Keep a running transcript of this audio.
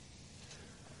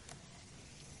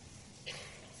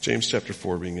James chapter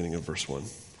 4, beginning of verse 1.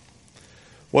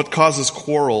 What causes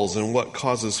quarrels and what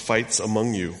causes fights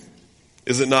among you?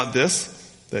 Is it not this,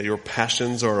 that your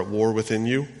passions are at war within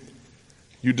you?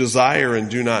 You desire and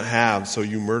do not have, so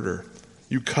you murder.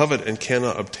 You covet and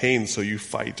cannot obtain, so you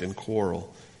fight and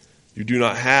quarrel. You do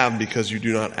not have because you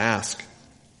do not ask.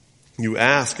 You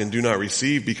ask and do not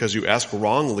receive because you ask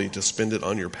wrongly to spend it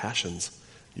on your passions,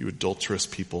 you adulterous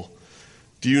people.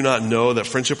 Do you not know that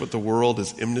friendship with the world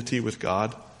is enmity with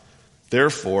God?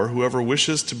 Therefore, whoever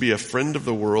wishes to be a friend of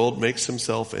the world makes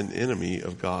himself an enemy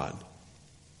of God.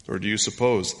 Or do you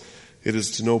suppose it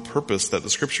is to no purpose that the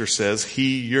scripture says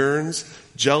he yearns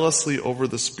jealously over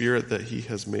the Spirit that he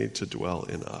has made to dwell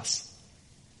in us?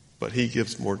 But he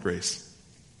gives more grace.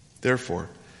 Therefore,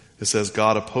 it says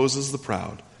God opposes the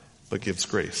proud, but gives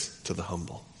grace to the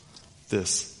humble.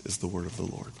 This is the word of the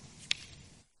Lord.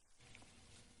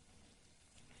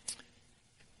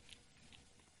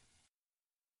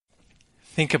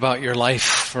 Think about your life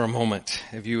for a moment.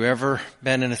 Have you ever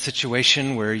been in a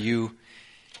situation where you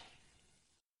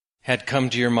had come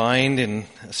to your mind in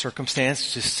a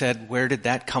circumstance, just said, where did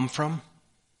that come from?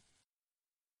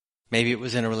 Maybe it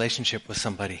was in a relationship with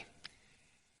somebody.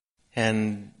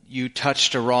 And you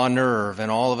touched a raw nerve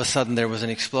and all of a sudden there was an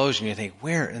explosion. You think,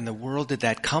 where in the world did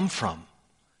that come from?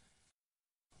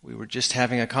 We were just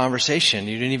having a conversation.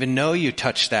 You didn't even know you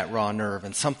touched that raw nerve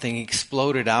and something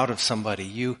exploded out of somebody.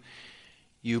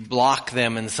 You block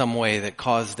them in some way that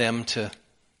caused them to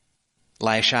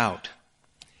lash out.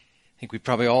 I think we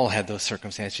probably all had those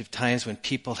circumstances. You have times when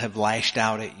people have lashed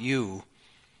out at you,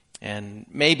 and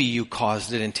maybe you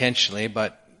caused it intentionally,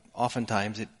 but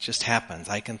oftentimes it just happens.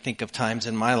 I can think of times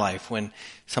in my life when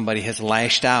somebody has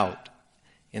lashed out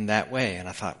in that way, and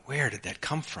I thought, where did that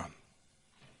come from?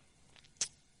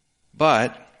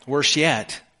 But worse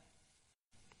yet,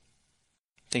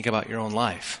 think about your own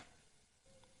life.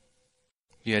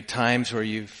 You had times where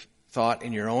you've thought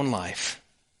in your own life,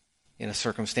 in a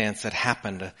circumstance that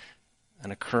happened,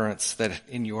 an occurrence that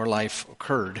in your life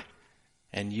occurred,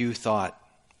 and you thought,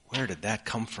 where did that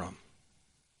come from?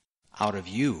 Out of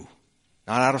you.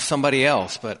 Not out of somebody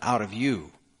else, but out of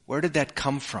you. Where did that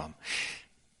come from?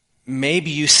 Maybe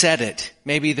you said it.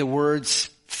 Maybe the words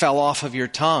fell off of your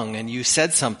tongue and you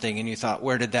said something and you thought,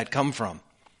 where did that come from?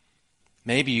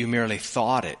 Maybe you merely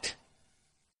thought it.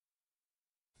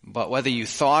 But whether you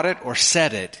thought it or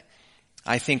said it,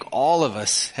 I think all of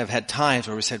us have had times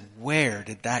where we said, where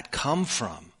did that come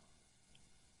from?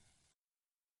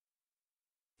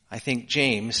 I think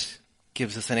James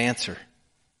gives us an answer.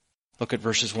 Look at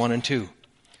verses 1 and 2.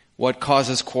 What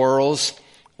causes quarrels?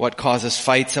 What causes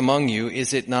fights among you?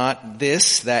 Is it not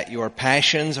this, that your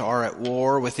passions are at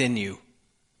war within you?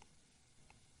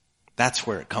 That's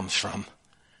where it comes from.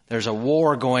 There's a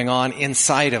war going on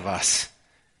inside of us.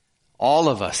 All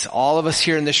of us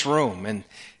here in this room,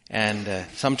 and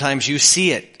sometimes you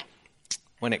see it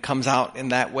when it comes out in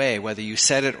that way, whether you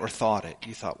said it or thought it.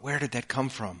 You thought, where did that come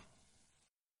from?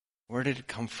 Where did it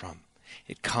come from?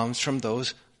 It comes from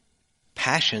those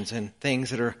passions and things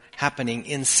that are happening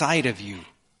inside of you.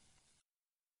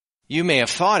 You may have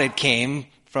thought it came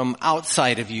from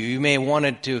outside of you. You may have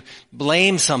wanted to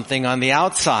blame something on the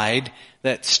outside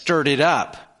that stirred it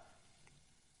up.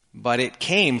 But it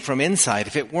came from inside.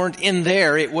 If it weren't in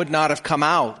there, it would not have come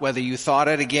out, whether you thought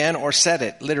it again or said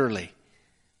it, literally.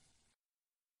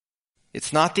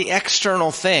 It's not the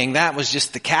external thing. That was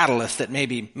just the catalyst that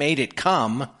maybe made it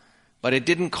come, but it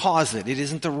didn't cause it. It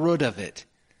isn't the root of it.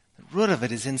 The root of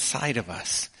it is inside of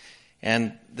us.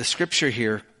 And the scripture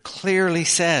here clearly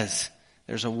says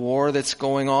there's a war that's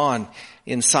going on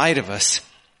inside of us.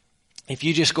 If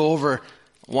you just go over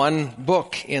one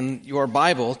book in your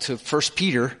Bible to 1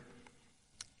 Peter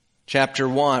chapter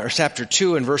 1 or chapter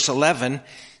 2 and verse 11,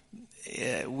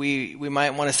 we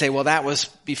might want to say, well, that was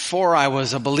before I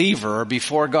was a believer, or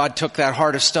before God took that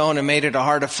heart of stone and made it a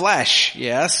heart of flesh.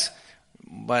 Yes,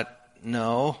 but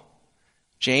no.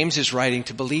 James is writing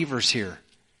to believers here.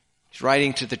 He's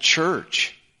writing to the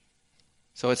church.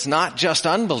 So it's not just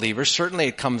unbelievers. Certainly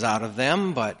it comes out of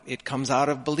them, but it comes out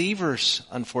of believers,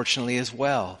 unfortunately, as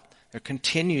well. There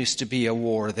continues to be a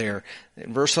war there.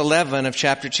 In verse 11 of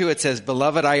chapter 2, it says,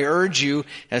 Beloved, I urge you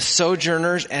as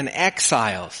sojourners and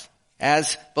exiles,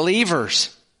 as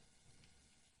believers,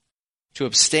 to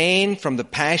abstain from the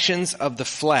passions of the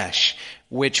flesh,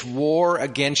 which war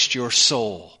against your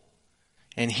soul.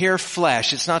 And here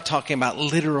flesh, it's not talking about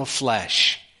literal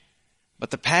flesh,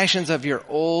 but the passions of your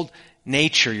old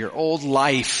nature, your old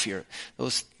life,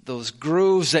 those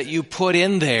grooves that you put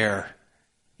in there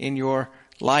in your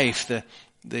life,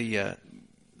 the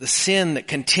sin that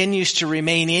continues to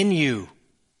remain in you.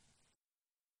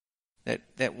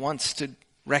 that wants to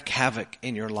wreak havoc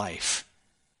in your life,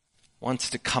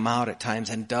 wants to come out at times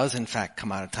and does in fact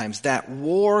come out at times. That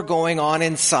war going on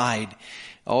inside,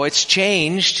 it's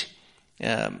changed.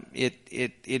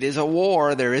 It is a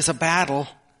war. There is a battle.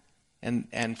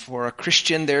 And for a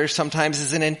Christian, there sometimes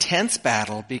is an intense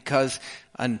battle because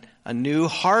a new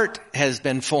heart has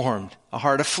been formed, a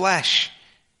heart of flesh.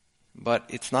 But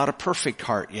it's not a perfect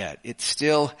heart yet. It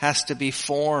still has to be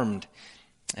formed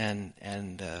and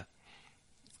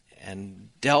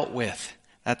dealt with.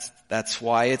 That's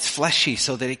why it's fleshy,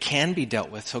 so that it can be dealt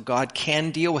with, so God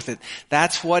can deal with it.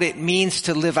 That's what it means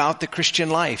to live out the Christian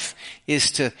life,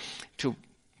 is to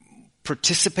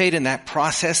participate in that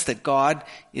process that God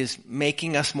is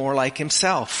making us more like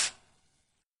himself.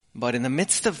 But in the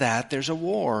midst of that, there's a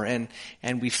war, and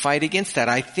we fight against that.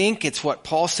 I think it's what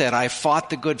Paul said, I fought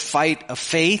the good fight of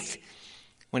faith.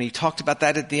 When he talked about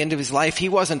that at the end of his life, he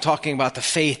wasn't talking about the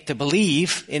faith to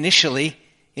believe initially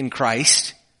in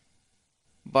Christ,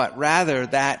 but rather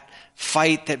that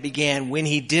fight that began when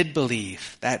he did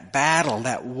believe, that battle,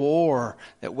 that war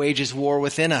that wages war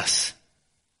within us.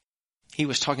 He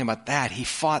was talking about that. He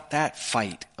fought that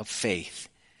fight of faith,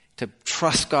 to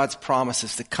trust God's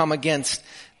promises, to come against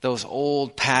those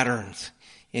old patterns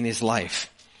in his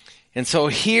life. And so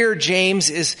here James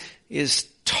is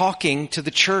talking to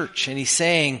the church, and he's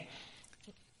saying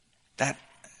that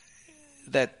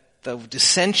the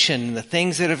dissension, the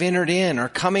things that have entered in are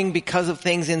coming because of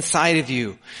things inside of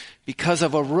you, because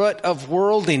of a root of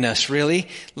worldliness, really.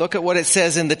 Look at what it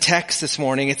says in the text this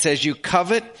morning. It says, you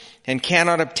covet and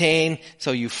cannot obtain,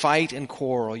 so you fight and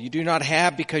quarrel. You do not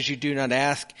have because you do not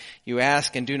ask. You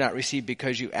ask and do not receive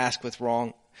because you ask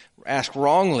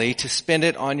wrongly to spend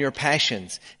it on your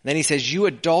passions. And then he says, you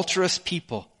adulterous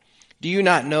people, do you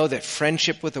not know that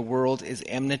friendship with the world is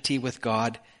enmity with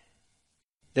God?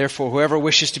 Therefore, whoever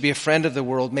wishes to be a friend of the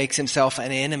world makes himself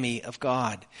an enemy of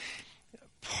God.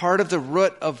 Part of the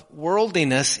root of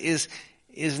worldliness is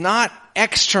not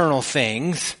external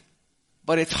things,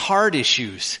 but it's heart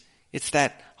issues. It's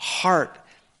that heart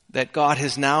that God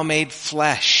has now made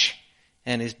flesh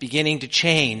and is beginning to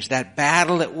change. That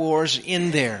battle that wars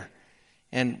in there.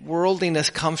 And worldliness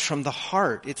comes from the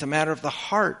heart. It's a matter of the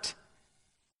heart.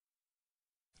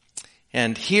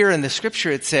 And here in the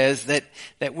scripture it says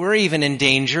that we're even in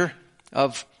danger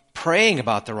of praying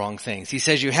about the wrong things. He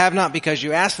says you have not because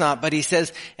you ask not, but he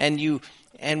says, and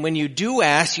when you do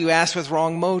ask, you ask with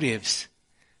wrong motives.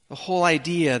 The whole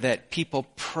idea that people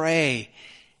pray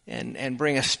and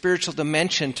bring a spiritual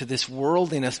dimension to this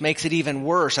worldliness makes it even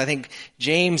worse. I think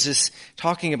James is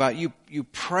talking about you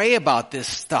pray about this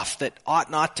stuff that ought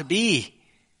not to be,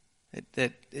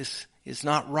 that is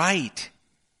not right.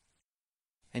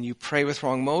 And you pray with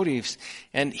wrong motives.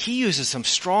 And he uses some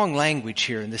strong language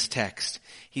here in this text.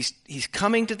 He's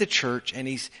coming to the church and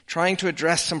he's trying to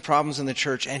address some problems in the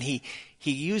church, and he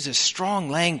uses strong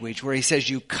language where he says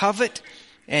you covet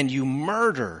and you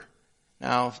murder.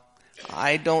 Now,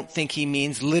 I don't think he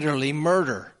means literally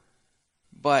murder,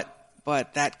 but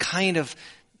that kind of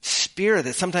spirit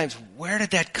that sometimes, where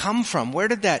did that come from? Where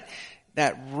did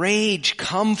that rage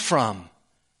come from?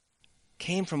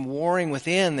 Came from warring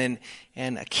within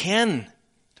and akin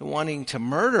to wanting to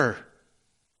murder.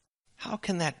 How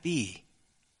can that be?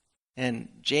 And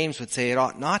James would say it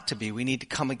ought not to be. We need to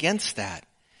come against that.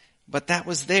 But that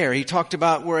was there. He talked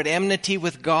about we're at enmity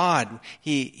with God.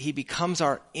 He becomes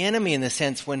our enemy in the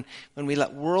sense when we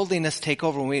let worldliness take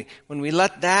over, when we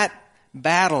let that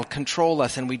battle control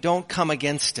us and we don't come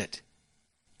against it.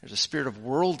 There's a spirit of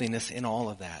worldliness in all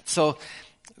of that. So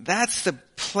that's the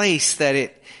place that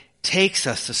it takes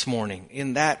us this morning,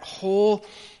 in that whole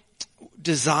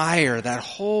desire, that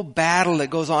whole battle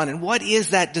that goes on. And what is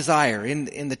that desire?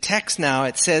 In the text now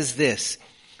it says this: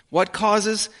 what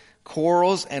causes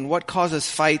quarrels and what causes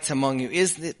fights among you?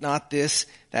 Is it not this,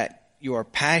 that your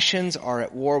passions are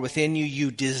at war within you?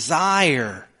 You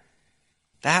desire.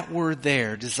 That word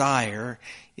there, desire,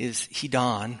 is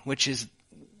hedon, which is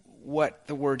what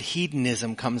the word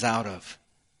hedonism comes out of.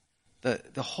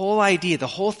 The whole idea, the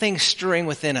whole thing stirring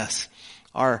within us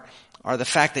are the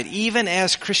fact that even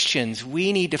as Christians,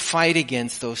 we need to fight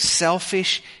against those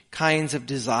selfish kinds of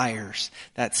desires,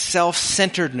 that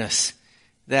self-centeredness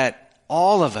that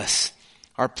all of us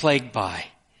are plagued by.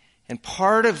 And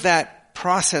part of that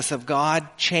process of God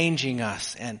changing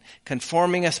us and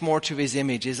conforming us more to His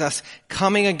image is us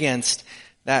coming against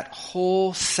that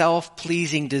whole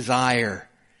self-pleasing desire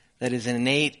that is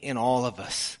innate in all of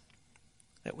us.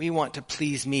 That we want to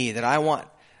please me, that I want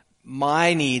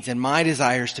my needs and my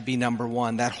desires to be number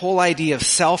one. That whole idea of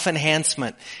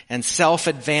self-enhancement and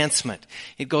self-advancement.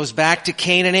 It goes back to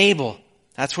Cain and Abel.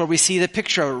 That's where we see the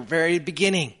picture at the very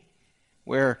beginning,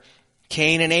 where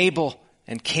Cain and Abel,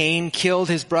 and Cain killed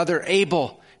his brother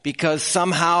Abel because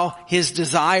somehow his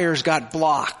desires got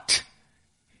blocked.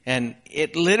 And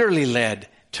it literally led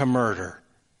to murder.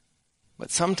 But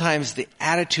sometimes the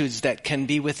attitudes that can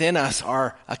be within us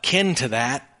are akin to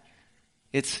that.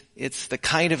 It's the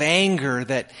kind of anger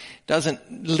that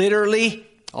doesn't literally,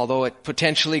 although it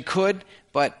potentially could,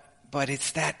 but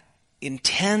it's that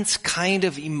intense kind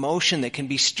of emotion that can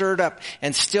be stirred up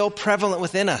and still prevalent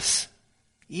within us,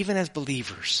 even as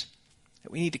believers,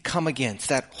 that we need to come against.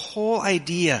 That whole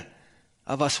idea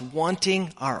of us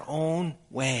wanting our own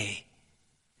way.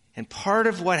 And part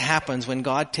of what happens when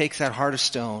God takes that heart of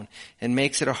stone and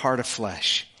makes it a heart of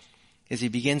flesh is he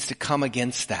begins to come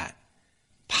against that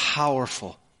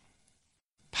powerful,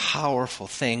 powerful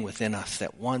thing within us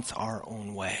that wants our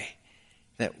own way,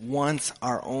 that wants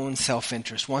our own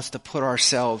self-interest, wants to put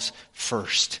ourselves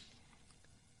first.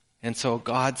 And so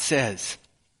God says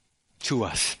to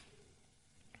us,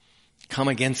 come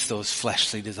against those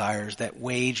fleshly desires that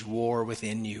wage war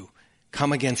within you.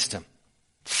 Come against them.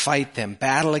 Fight them.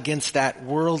 Battle against that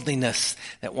worldliness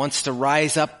that wants to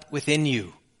rise up within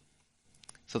you.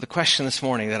 So the question this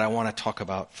morning that I want to talk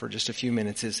about for just a few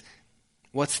minutes is,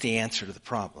 what's the answer to the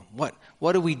problem? What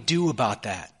do we do about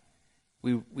that?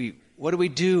 What do we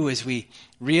do as we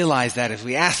realize that, as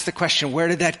we ask the question, where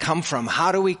did that come from?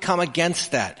 How do we come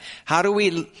against that? How do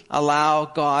we allow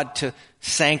God to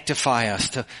sanctify us,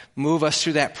 to move us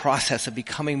through that process of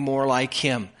becoming more like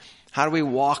Him? How do we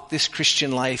walk this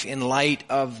Christian life in light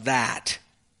of that?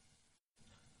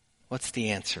 What's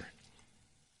the answer?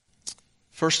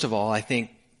 First of all, I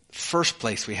think first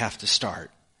place we have to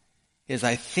start is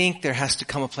I think there has to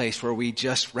come a place where we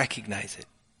just recognize it,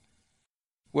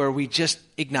 where we just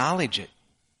acknowledge it.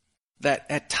 That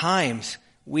at times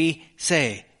we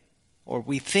say, or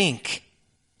we think,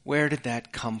 where did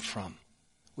that come from?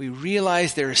 We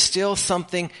realize there is still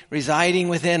something residing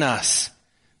within us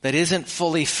that isn't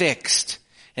fully fixed,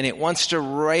 and it wants to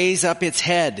raise up its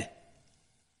head.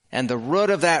 And the root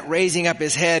of that raising up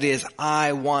his head is,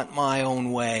 I want my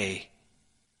own way.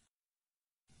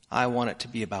 I want it to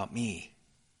be about me.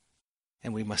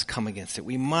 And we must come against it.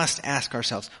 We must ask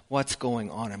ourselves, what's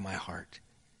going on in my heart?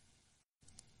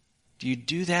 Do you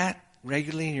do that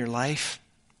regularly in your life?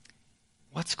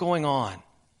 What's going on?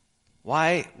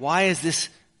 Why is this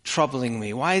troubling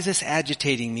me? Why is this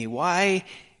agitating me? Why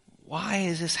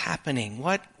is this happening?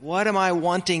 What am I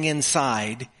wanting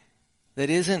inside that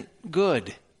isn't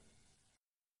good?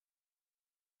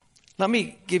 Let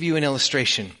me give you an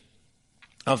illustration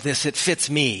of this. It fits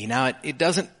me. Now, it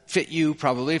doesn't fit you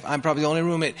probably. I'm probably the only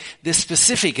room. This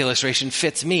specific illustration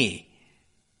fits me,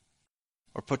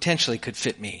 or potentially could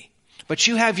fit me. But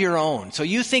you have your own. So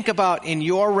you think about in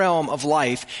your realm of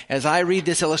life, as I read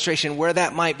this illustration, where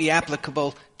that might be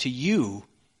applicable to you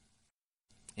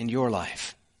in your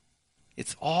life.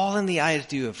 It's all in the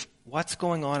attitude of what's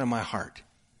going on in my heart.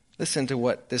 Listen to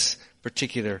what this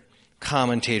particular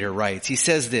commentator writes. He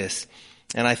says this,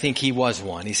 and I think he was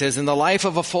one. He says, in the life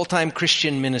of a full-time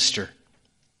Christian minister,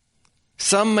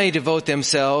 some may devote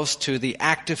themselves to the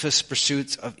activist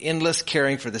pursuits of endless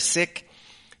caring for the sick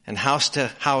and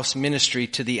house-to-house ministry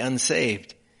to the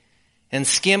unsaved, and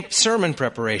skimp sermon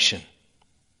preparation.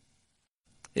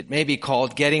 It may be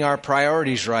called getting our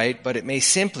priorities right, but it may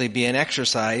simply be an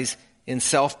exercise in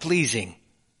self-pleasing.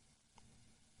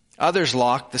 Others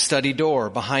lock the study door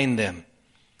behind them.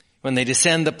 When they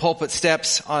descend the pulpit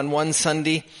steps on one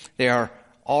Sunday, they are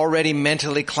already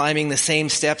mentally climbing the same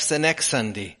steps the next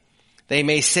Sunday. They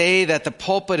may say that the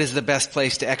pulpit is the best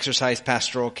place to exercise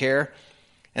pastoral care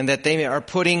and that they are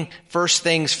putting first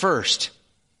things first,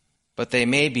 but they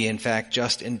may be, in fact,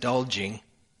 just indulging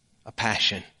a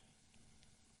passion.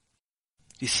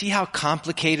 Do you see how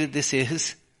complicated this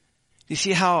is? Do you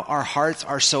see how our hearts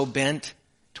are so bent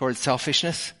towards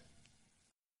selfishness?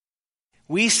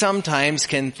 We sometimes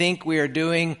can think we are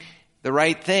doing the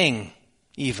right thing,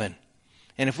 even.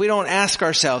 And if we don't ask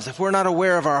ourselves, if we're not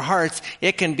aware of our hearts,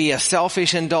 it can be a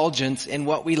selfish indulgence in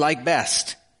what we like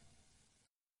best.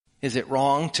 Is it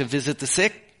wrong to visit the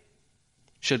sick?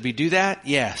 Should we do that?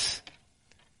 Yes.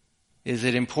 Is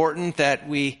it important that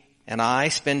we and I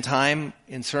spend time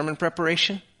in sermon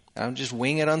preparation? I don't just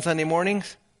wing it on Sunday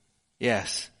mornings?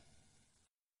 Yes.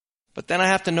 But then I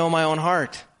have to know my own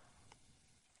heart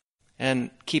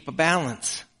and keep a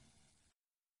balance.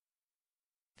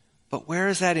 But where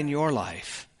is that in your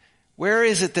life? Where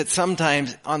is it that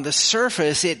sometimes on the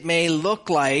surface it may look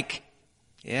like,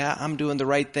 yeah, I'm doing the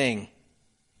right thing.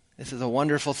 This is a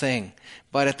wonderful thing.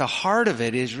 But at the heart of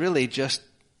it is really just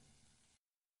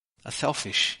a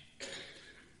selfish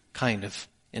kind of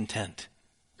intent.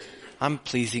 I'm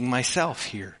pleasing myself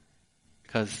here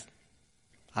because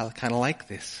I kind of like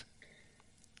this.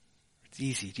 It's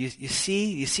easy. Do you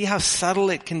see how subtle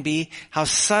it can be? How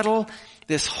subtle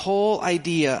this whole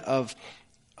idea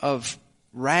of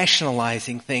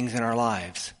rationalizing things in our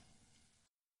lives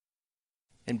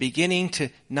and beginning to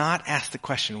not ask the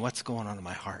question, what's going on in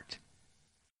my heart?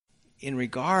 In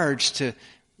regards to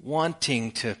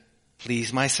wanting to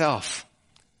please myself,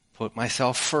 put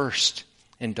myself first,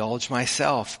 indulge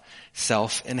myself,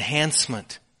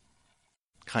 self-enhancement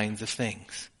kinds of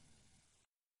things.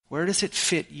 Where does it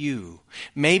fit you?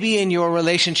 Maybe in your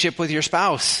relationship with your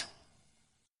spouse.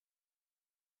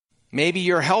 Maybe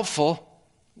you're helpful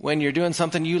when you're doing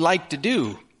something you like to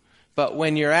do, but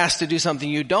when you're asked to do something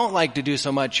you don't like to do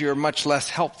so much, you're much less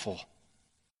helpful.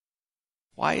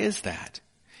 Why is that?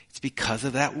 It's because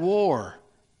of that war.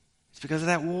 It's because of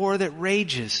that war that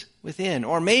rages within.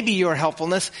 Or maybe your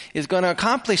helpfulness is going to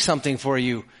accomplish something for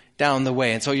you down the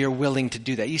way, and so you're willing to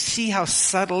do that. You see how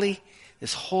subtly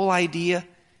this whole idea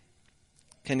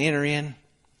can enter in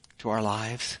to our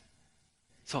lives?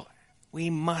 So we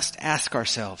must ask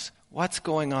ourselves, what's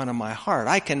going on in my heart?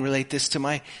 I can relate this to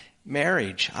my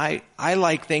marriage. I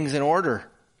like things in order.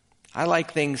 I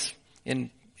like things in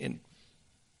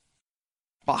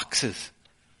boxes.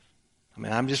 I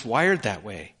mean, I'm just wired that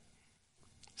way.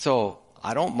 So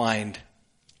I don't mind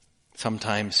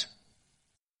sometimes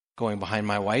going behind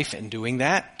my wife and doing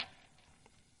that.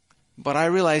 But I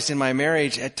realized in my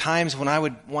marriage at times when I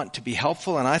would want to be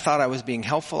helpful and I thought I was being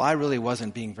helpful, I really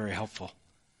wasn't being very helpful.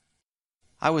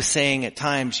 I was saying at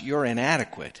times, you're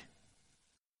inadequate.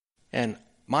 And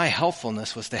my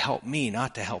helpfulness was to help me,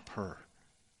 not to help her.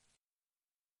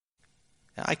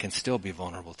 Now, I can still be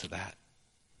vulnerable to that.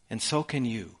 And so can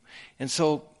you. And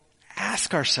so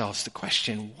ask ourselves the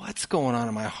question, what's going on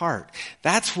in my heart?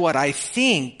 That's what I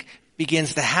think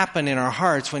begins to happen in our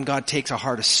hearts when God takes a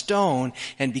heart of stone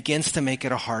and begins to make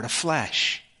it a heart of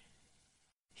flesh.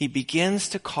 He begins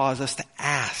to cause us to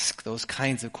ask those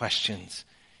kinds of questions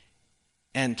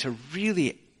and to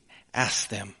really ask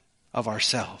them of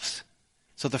ourselves.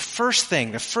 So the first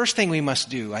thing we must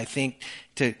do, I think,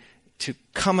 to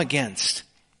come against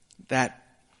that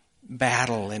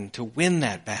battle and to win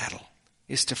that battle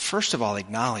is to first of all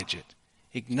acknowledge it.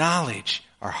 Acknowledge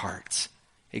our hearts.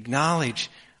 Acknowledge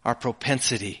our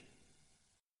propensity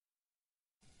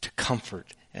to comfort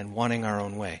and wanting our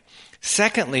own way.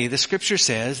 Secondly, the scripture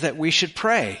says that we should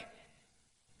pray.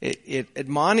 It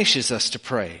admonishes us to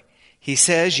pray. He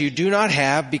says, you do not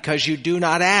have because you do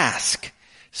not ask.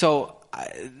 So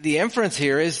the inference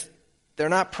here is they're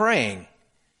not praying.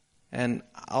 And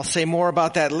I'll say more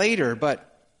about that later,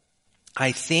 but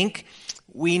I think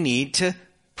we need to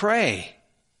pray.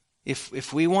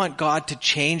 If we want God to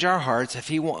change our hearts, if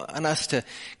He wants us to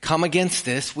come against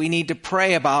this, we need to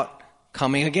pray about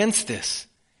coming against this.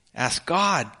 Ask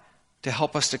God to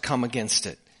help us to come against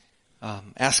it.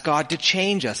 Ask God to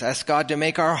change us. Ask God to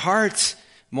make our hearts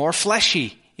more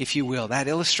fleshy, if you will, that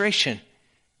illustration.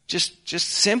 Just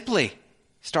simply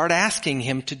start asking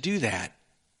Him to do that.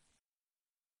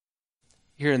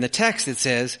 Here in the text it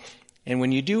says, and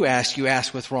when you do ask, you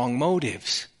ask with wrong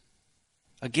motives.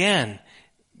 Again,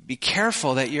 be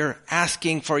careful that you're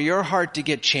asking for your heart to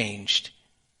get changed,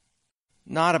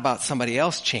 not about somebody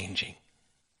else changing.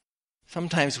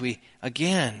 Sometimes we,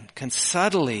 again, can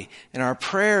subtly in our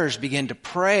prayers begin to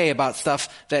pray about stuff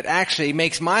that actually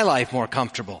makes my life more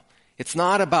comfortable. It's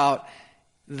not about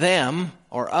them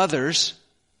or others,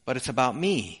 but it's about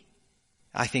me.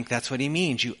 I think that's what he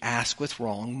means. You ask with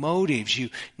wrong motives. You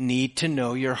need to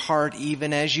know your heart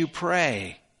even as you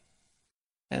pray.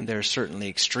 And there are certainly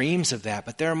extremes of that,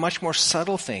 but there are much more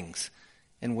subtle things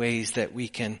and ways that we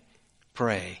can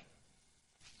pray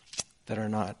that are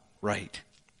not right.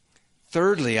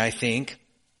 Thirdly, I think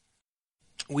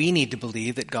we need to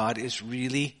believe that God is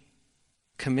really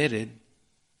committed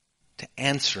to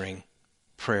answering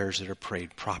prayers that are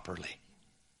prayed properly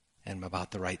and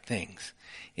about the right things.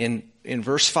 In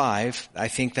verse 5, I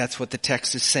think that's what the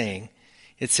text is saying.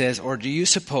 It says, or do you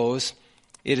suppose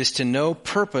it is to no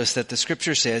purpose that the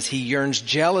scripture says he yearns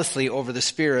jealously over the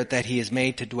Spirit that he has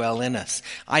made to dwell in us?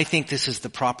 I think this is the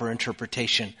proper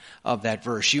interpretation of that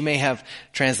verse. You may have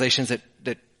translations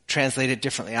that translate it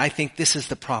differently. I think this is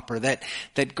the proper, that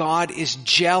God is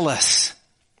jealous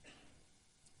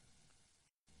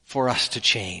for us to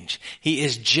change. He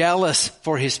is jealous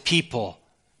for his people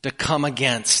to come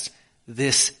against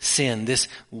this sin, this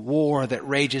war that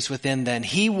rages within them.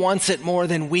 He wants it more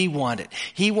than we want it.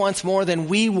 He wants more than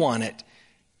we want it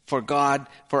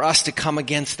for us to come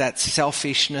against that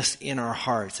selfishness in our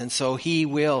hearts. And so he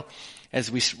will,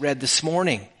 as we read this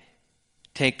morning,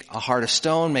 take a heart of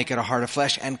stone, make it a heart of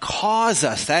flesh, and cause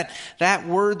us. That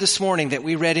word this morning that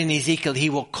we read in Ezekiel, he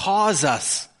will cause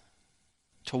us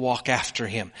to walk after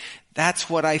him. That's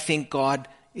what I think God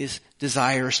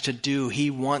desires to do. He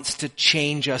wants to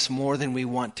change us more than we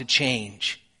want to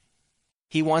change.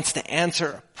 He wants to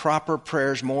answer proper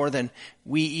prayers more than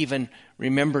we even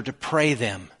remember to pray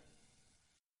them.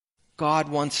 God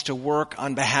wants to work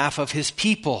on behalf of his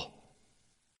people.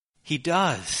 He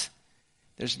does.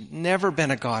 There's never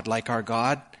been a God like our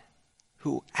God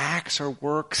who acts or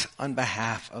works on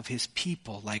behalf of his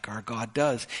people like our God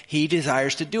does. He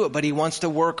desires to do it, but he wants to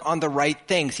work on the right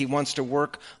things. He wants to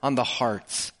work on the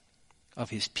hearts of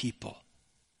his people.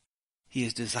 He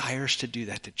desires to do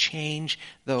that, to change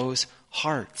those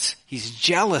hearts. He's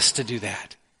jealous to do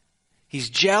that. He's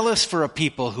jealous for a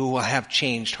people who will have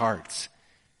changed hearts.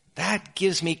 That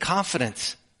gives me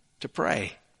confidence to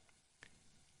pray.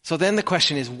 So then the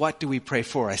question is, what do we pray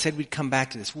for? I said we'd come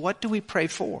back to this. What do we pray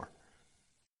for?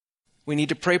 We need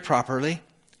to pray properly,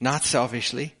 not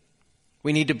selfishly.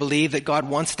 We need to believe that God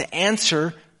wants to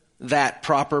answer that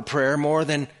proper prayer more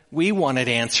than we want it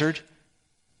answered.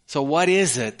 So what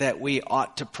is it that we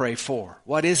ought to pray for?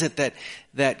 What is it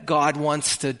that God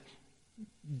wants to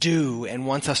do and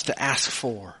wants us to ask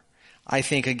for? I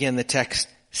think, again, the text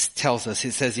tells us,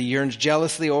 it says he yearns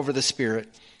jealously over the Spirit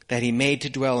that he made to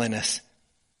dwell in us,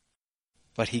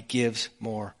 but he gives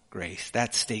more grace.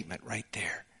 That statement right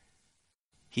there.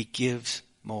 He gives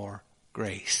more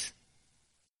grace.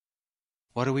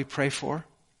 What do we pray for?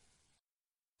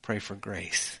 Pray for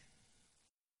grace.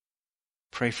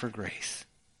 Pray for grace.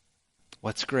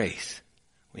 What's grace?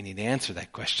 We need to answer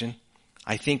that question.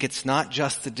 I think it's not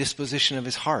just the disposition of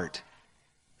his heart.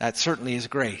 That certainly is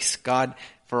grace. God,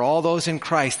 for all those in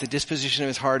Christ, the disposition of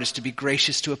his heart is to be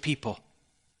gracious to a people.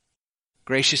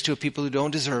 Gracious to a people who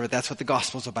don't deserve it. That's what the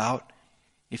gospel's about.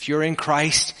 If you're in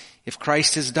Christ, if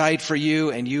Christ has died for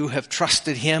you and you have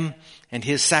trusted him and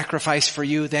his sacrifice for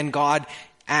you, then God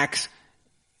acts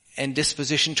and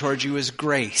disposition towards you is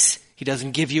grace. He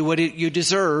doesn't give you what you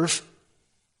deserve.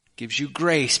 Gives you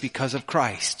grace because of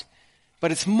Christ.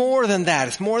 But it's more than that.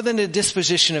 It's more than the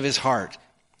disposition of his heart.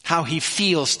 How he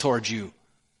feels towards you.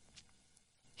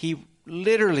 He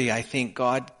literally, I think,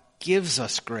 God gives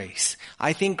us grace.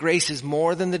 I think grace is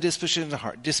more than the disposition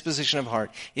of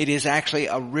heart. It is actually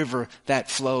a river that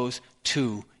flows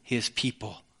to his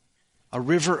people. A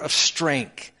river of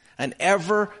strength. An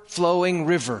ever-flowing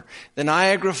river. The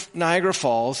Niagara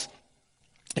Falls,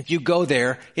 if you go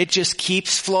there, it just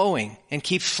keeps flowing and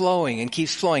keeps flowing and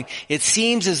keeps flowing. It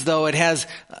seems as though it has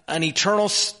an eternal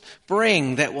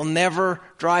spring that will never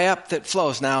dry up that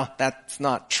flows. Now, that's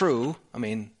not true. I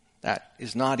mean, that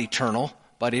is not eternal.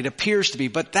 But it appears to be.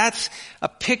 But that's a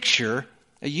picture,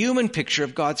 a human picture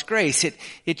of God's grace.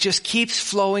 It just keeps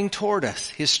flowing toward us.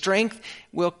 His strength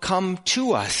will come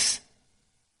to us.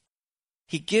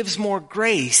 He gives more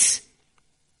grace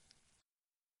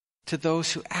to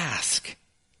those who ask.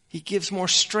 He gives more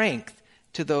strength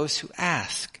to those who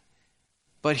ask.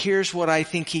 But here's what I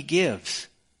think he gives.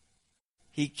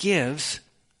 He gives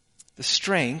the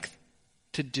strength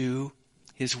to do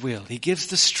his will. He gives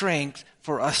the strength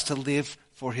for us to live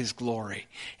for his glory.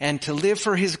 And to live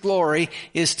for his glory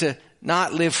is to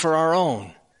not live for our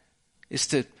own. Is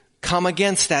to come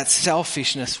against that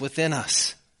selfishness within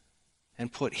us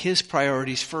and put his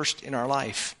priorities first in our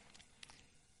life.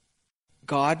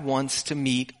 God wants to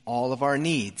meet all of our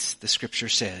needs, the scripture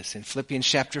says. In Philippians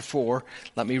chapter 4,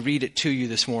 let me read it to you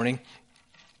this morning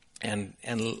and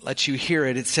let you hear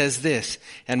it. It says this,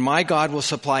 "And my God will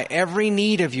supply every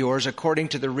need of yours according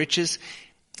to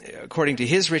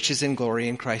his riches in glory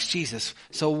in Christ Jesus."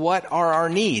 So what are our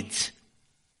needs?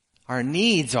 Our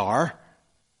needs are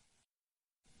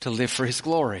to live for his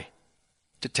glory,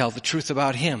 to tell the truth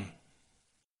about him.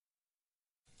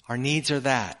 Our needs are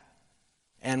that.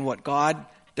 And what God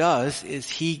does is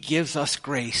he gives us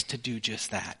grace to do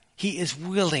just that. He is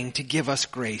willing to give us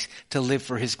grace to live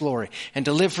for his glory. And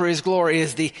to live for his glory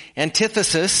is the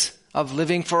antithesis of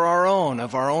living for our own,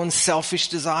 of our own selfish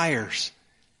desires.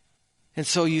 And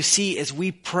so you see, as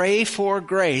we pray for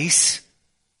grace,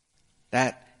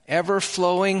 that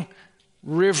ever-flowing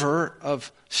river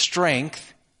of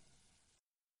strength,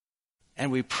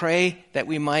 and we pray that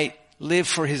we might live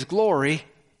for his glory,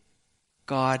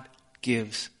 God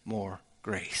gives more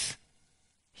grace.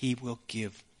 He will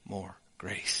give more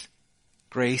grace.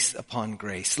 Grace upon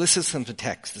grace. Listen to the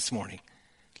text this morning.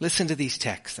 Listen to these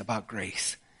texts about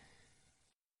grace.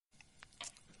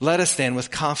 "Let us then with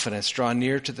confidence draw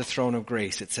near to the throne of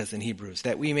grace," it says in Hebrews,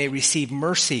 "that we may receive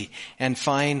mercy and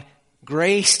find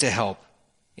grace to help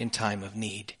in time of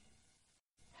need."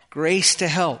 Grace to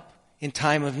help in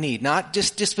time of need. Not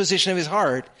just disposition of his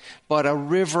heart, but a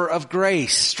river of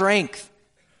grace, strength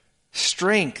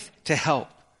to help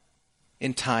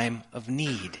in time of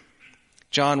need.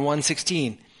 John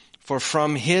 1:16, for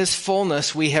from his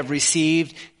fullness we have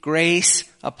received grace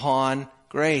upon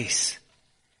grace.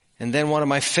 And then one of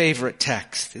my favorite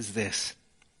texts is this.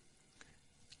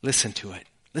 Listen to it.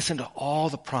 Listen to all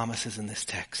the promises in this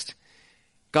text.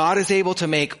 God is able to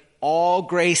make all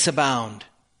grace abound.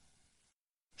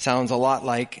 Sounds a lot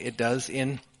like it does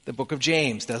in the book of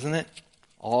James, doesn't it?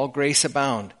 All grace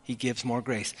abound. He gives more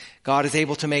grace. God is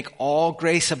able to make all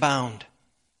grace abound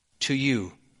to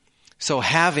you. So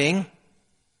having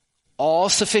all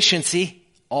sufficiency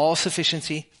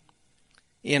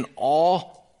in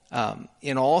all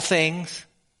things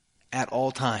at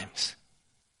all times,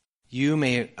 you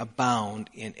may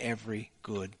abound in every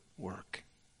good work.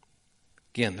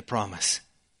 Again, the promise.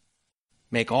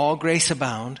 Make all grace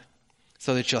abound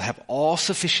so that you'll have all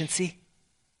sufficiency,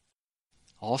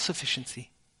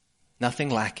 nothing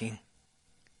lacking.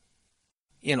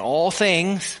 In all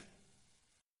things,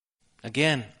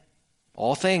 again,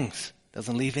 all things,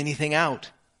 doesn't leave anything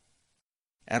out.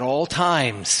 At all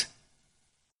times,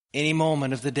 any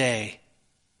moment of the day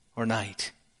or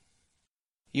night,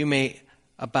 you may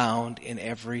abound in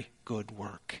every good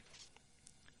work.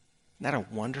 Isn't that a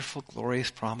wonderful, glorious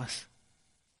promise?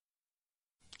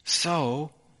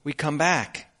 So, we come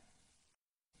back.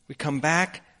 We come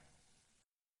back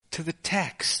to the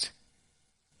text.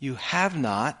 You have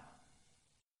not,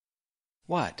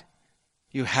 what?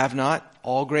 You have not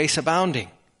all grace abounding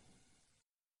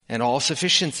and all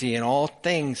sufficiency in all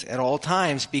things at all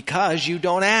times because you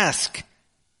don't ask.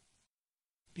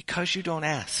 Because you don't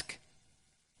ask.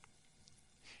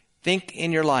 Think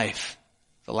in your life,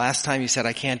 the last time you said,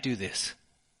 I can't do this.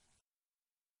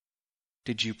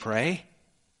 Did you pray?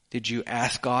 Did you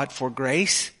ask God for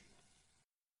grace?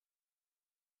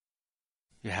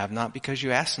 You have not because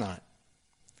you ask not.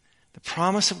 The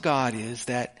promise of God is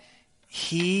that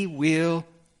He will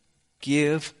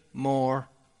give more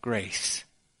grace,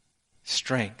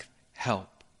 strength, help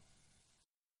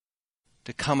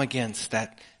to come against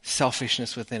that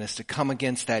selfishness within us, to come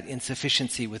against that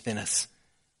insufficiency within us,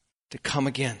 to come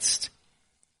against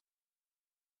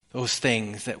those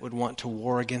things that would want to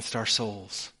war against our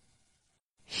souls.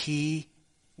 He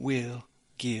will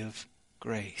give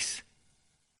grace.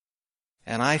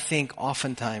 And I think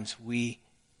oftentimes we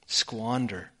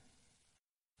squander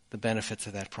the benefits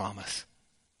of that promise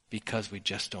because we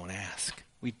just don't ask.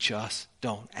 We just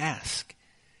don't ask.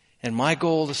 And my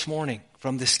goal this morning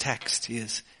from this text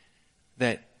is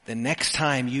that the next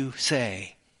time you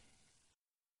say,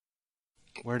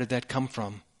 where did that come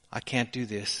from? I can't do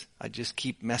this. I just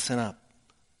keep messing up.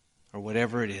 Or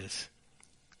whatever it is,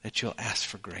 that you'll ask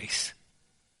for grace.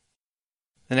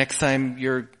 The next time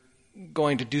you're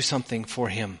going to do something for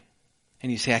Him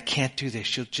and you say, I can't do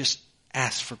this, you'll just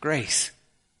ask for grace.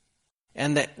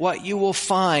 And that what you will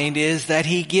find is that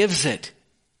He gives it.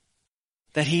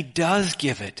 That He does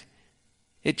give it.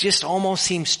 It just almost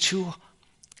seems too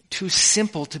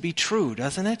simple to be true,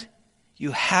 doesn't it?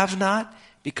 You have not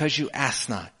because you ask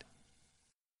not.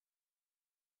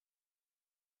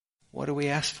 What do we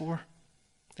ask for?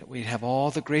 That we have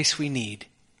all the grace we need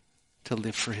to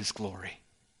live for His glory.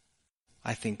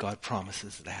 I think God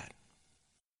promises that.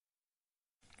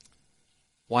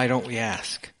 Why don't we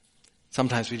ask?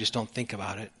 Sometimes we just don't think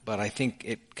about it, but I think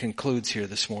it concludes here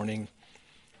this morning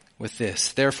with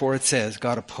this. Therefore it says,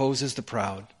 God opposes the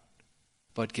proud,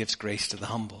 but gives grace to the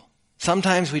humble.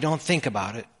 Sometimes we don't think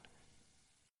about it,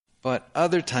 but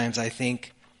other times I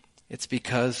think it's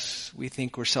because we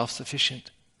think we're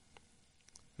self-sufficient.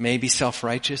 Maybe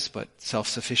self-righteous, but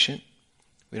self-sufficient.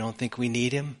 We don't think we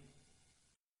need Him.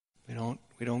 We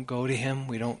don't go to Him.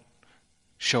 We don't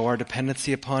show our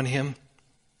dependency upon Him.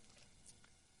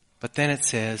 But then it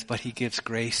says, but He gives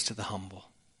grace to the humble.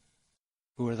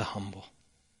 Who are the humble?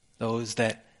 Those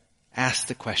that ask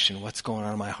the question, what's going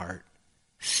on in my heart?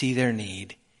 See their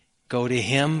need. Go to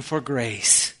Him for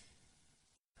grace.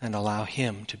 And allow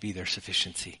Him to be their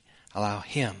sufficiency. Allow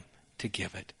Him to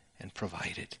give it and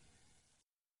provide it.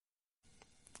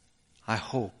 I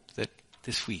hope that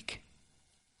this week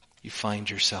you find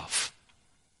yourself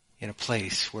in a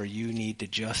place where you need to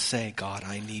just say, God,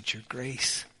 I need your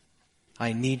grace.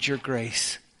 I need your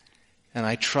grace. And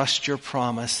I trust your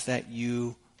promise that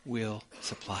you will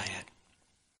supply it.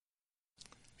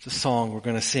 It's a song we're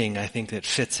going to sing, I think, that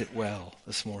fits it well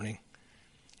this morning.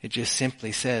 It just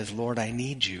simply says, Lord, I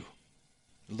need you.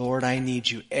 Lord, I need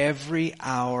you. Every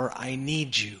hour I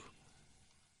need you.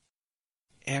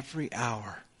 Every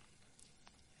hour.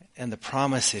 And the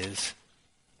promise is,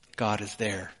 God is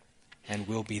there. and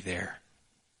will be there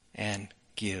and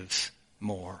gives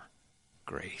more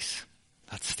grace.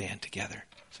 Let's stand together,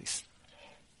 please.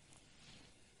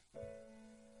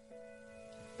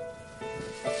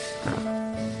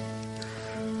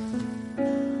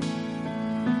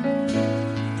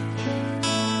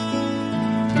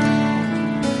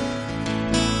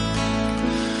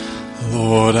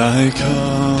 Lord, I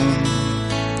come,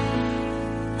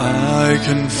 I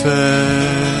confess,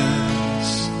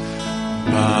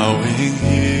 bowing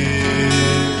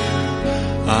here,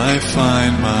 I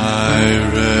find my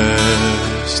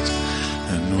rest,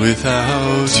 and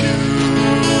without you,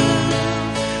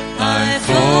 I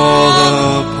fall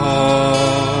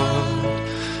apart.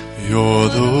 You're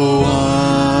the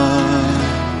one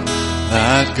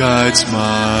that guides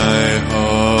my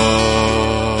heart.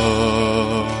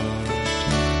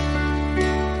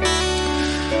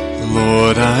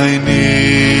 Lord, I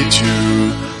need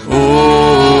you,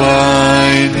 oh,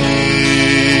 I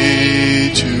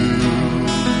need you.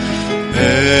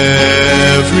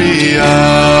 Every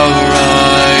hour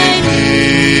I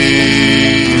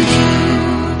need you,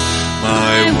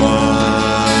 my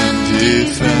one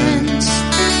defense,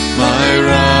 my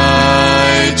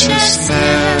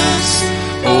righteousness,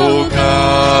 oh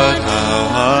God, how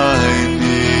I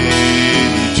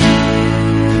need you.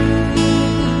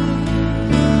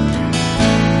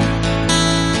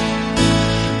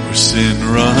 Where sin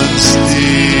runs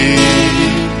deep,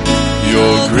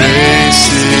 your grace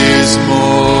is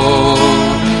more.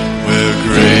 Where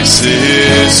grace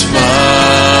is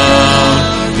found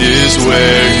is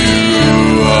where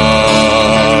you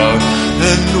are.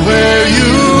 And where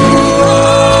you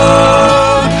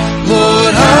are,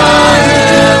 Lord, I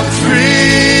am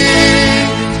free.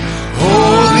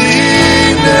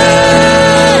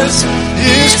 Holiness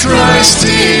is Christ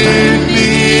in me.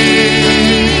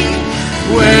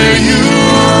 Where you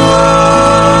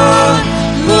are,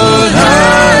 Lord,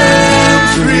 I am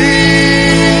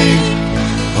free.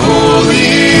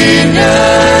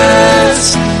 Holiness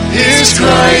is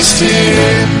Christ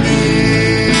in me.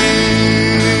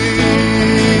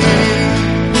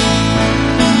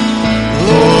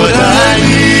 Lord, I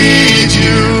need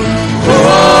you.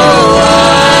 Oh,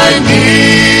 I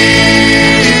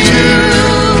need you.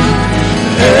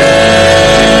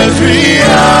 Every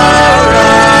hour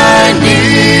I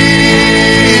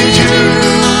need you.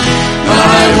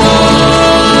 My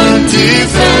one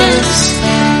defense,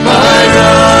 my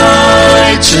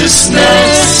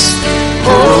righteousness.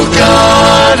 Oh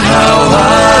God, how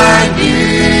I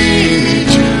need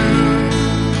you.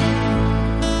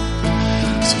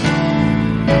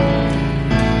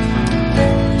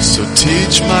 So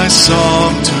teach my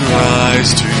song to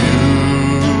rise to you.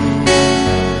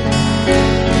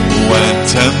 When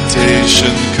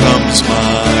temptation comes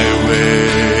my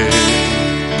way,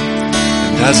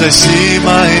 and as I see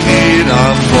my need,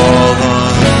 I'll fall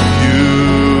on you.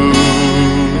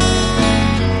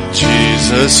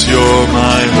 Jesus, you're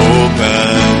my hope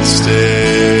and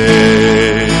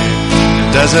stay.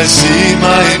 And as I see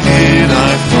my need,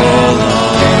 I fall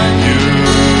on you.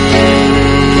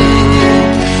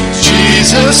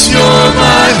 Jesus, you're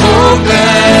my hope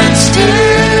and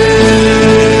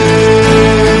stay.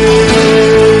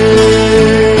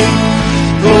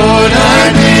 Lord, I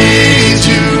need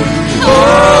you.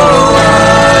 Oh,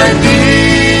 I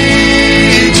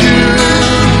need you.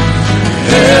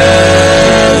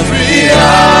 Every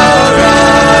hour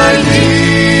I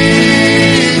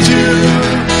need you.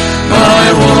 My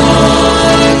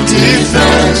one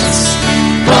defense,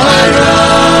 my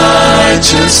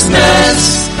righteousness.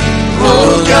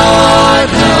 Oh God,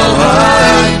 how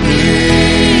I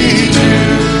need you.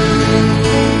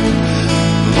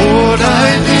 Lord,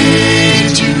 I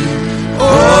need you.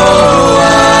 Oh,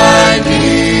 I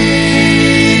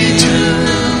need you.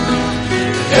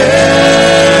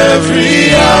 Every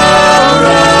hour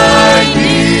I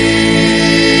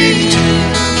need you.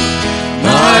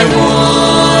 My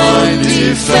one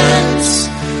defense,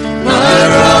 my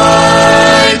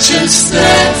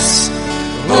righteousness.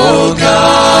 Oh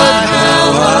God,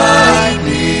 how I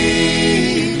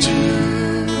need you.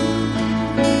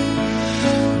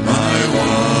 My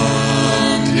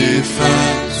one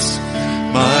defense,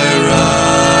 my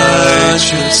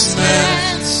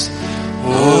righteousness.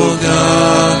 Oh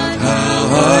God, how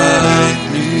I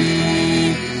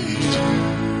need you.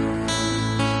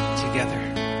 Together.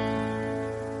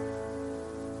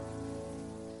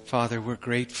 Father, we're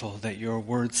grateful that your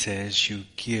word says you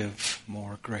give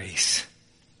more grace.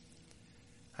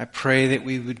 I pray that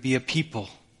we would be a people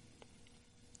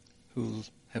who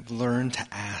have learned to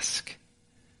ask.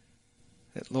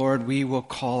 That, Lord, we will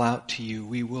call out to you.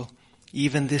 We will,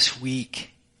 even this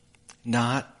week,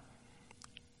 not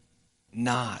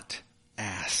not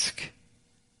ask.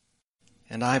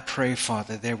 And I pray,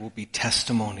 Father, there will be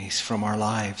testimonies from our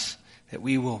lives, that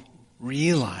we will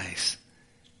realize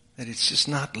that it's just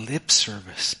not lip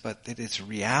service, but that it's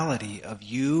reality of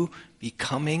you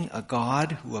becoming a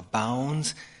God who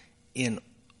abounds in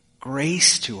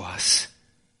grace to us,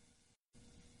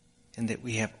 and that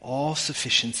we have all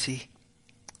sufficiency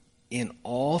in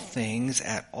all things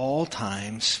at all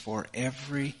times for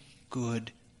every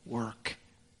good work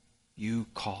you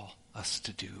call us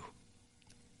to do.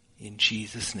 In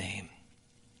Jesus' name,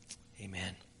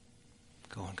 amen.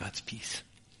 Go in God's peace.